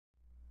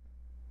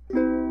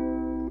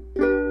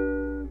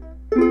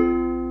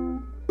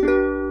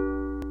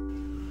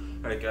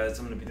Alright guys,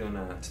 I'm going to be doing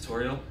a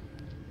tutorial,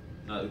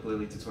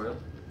 ukulele tutorial.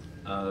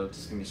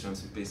 Just going to be showing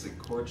some basic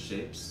chord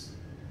shapes.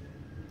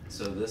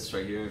 So this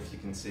right here, if you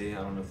can see,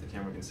 I don't know if the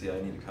camera can see, I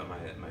need to cut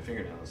my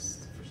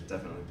fingernails,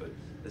 definitely, but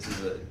this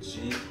is a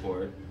G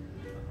chord.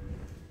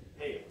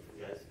 Hey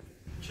guys,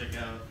 check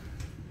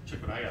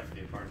what I got for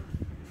the apartment.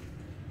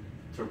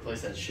 To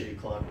replace that shitty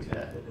clock we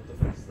had. What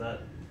the fuck is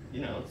that?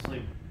 You know, it's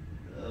like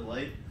a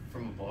light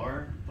from a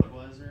bar,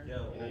 Budweiser. Yeah,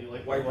 you know, you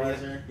like why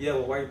Budweiser? Yeah,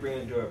 well, why are you bringing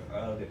it into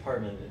the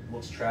apartment? It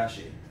looks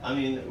trashy. I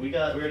mean, we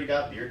already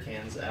got beer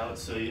cans out,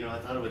 so you know, I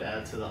thought it would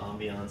add to the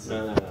ambiance.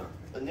 No.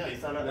 No, you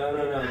thought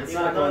No. It's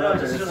not not going up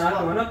there. Just It's not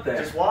going up there.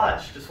 Just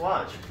watch.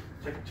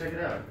 Check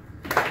it out.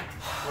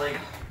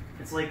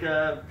 It's like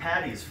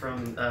Patty's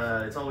from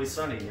It's Always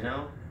Sunny, you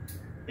know?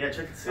 Yeah,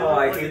 check it out. Oh,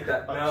 I hate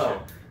that. Oh, No.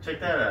 shit. Check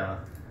that out.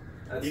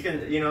 You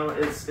can, you know,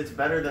 it's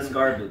better than It's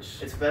garbage.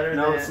 It's better.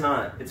 No, than, it's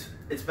not.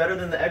 It's better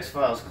than the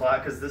X-Files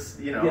clock because this,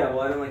 you know. Yeah, well,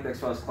 I don't like the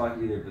X-Files clock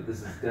either, but this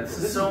is definitely This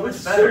is so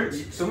much better.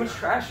 So much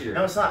trashier.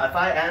 No, it's not. If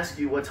I ask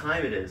you what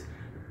time it is,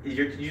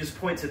 you just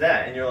point to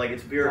that and you're like,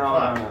 it's beer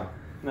o'clock.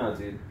 No,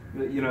 dude.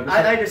 You know,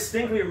 I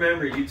distinctly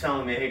remember you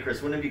telling me, "Hey,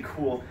 Chris, wouldn't it be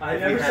cool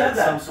if we had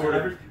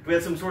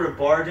some sort of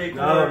bar decor?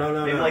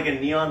 No. Maybe like a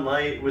neon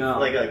light with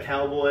like a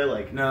cowboy,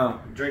 like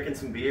drinking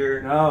some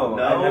beer." No.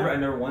 I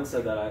never once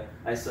said that.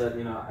 I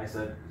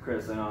said,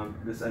 Chris, I know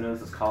this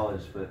is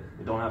college, but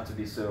you don't have to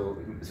be so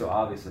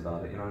obvious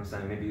about it. You know what I'm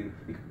saying?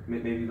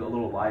 Maybe a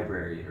little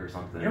library or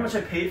something. You know how much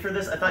I paid for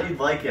this? I thought you'd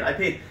like it. I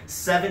paid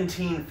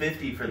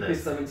 $17.50 for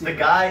this. The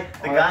guy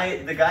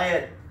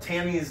at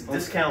Tammy's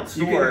discount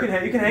store.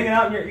 You can hang it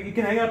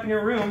out in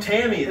your room.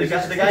 Tammy, the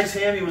guy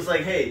Tammy was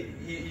like, "Hey,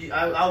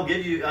 I'll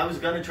give you. I was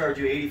gonna charge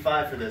you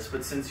 $85 for this,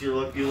 but since you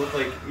look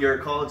like you're a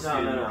college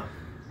student." No.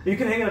 You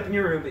can hang it up in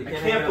your room, but you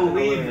can't. I can't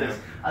believe this.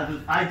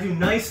 I do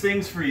nice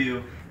things for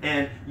you,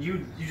 and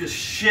you just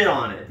shit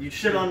on it. You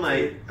shit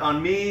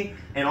on me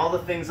and all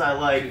the things I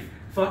like. Dude,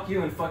 fuck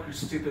you and fuck your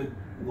stupid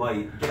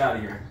light. Get out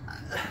of here.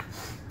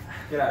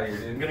 Get out of here,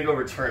 dude. I'm gonna go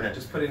return it.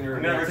 Just put it in your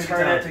room. I'm gonna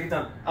return it. Take it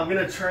down. I'm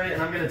gonna turn it,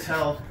 and I'm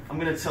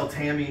gonna tell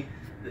Tammy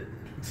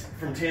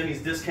from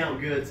Tammy's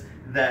Discount Goods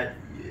that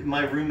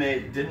my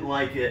roommate didn't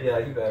like it. Yeah,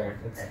 you better.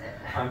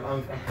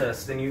 I'm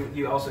pissed. And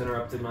you also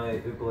interrupted my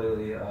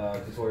ukulele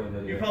tutorial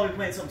video. You're probably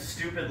playing something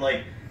stupid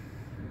like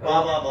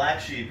Blah Blah Black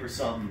Sheep or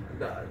something.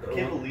 I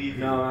can't believe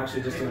you. No, I'm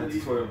actually just doing a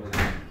tutorial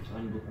video.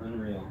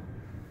 Unreal.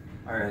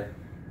 Alright.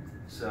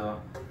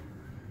 So,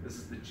 this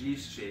is the G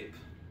shape.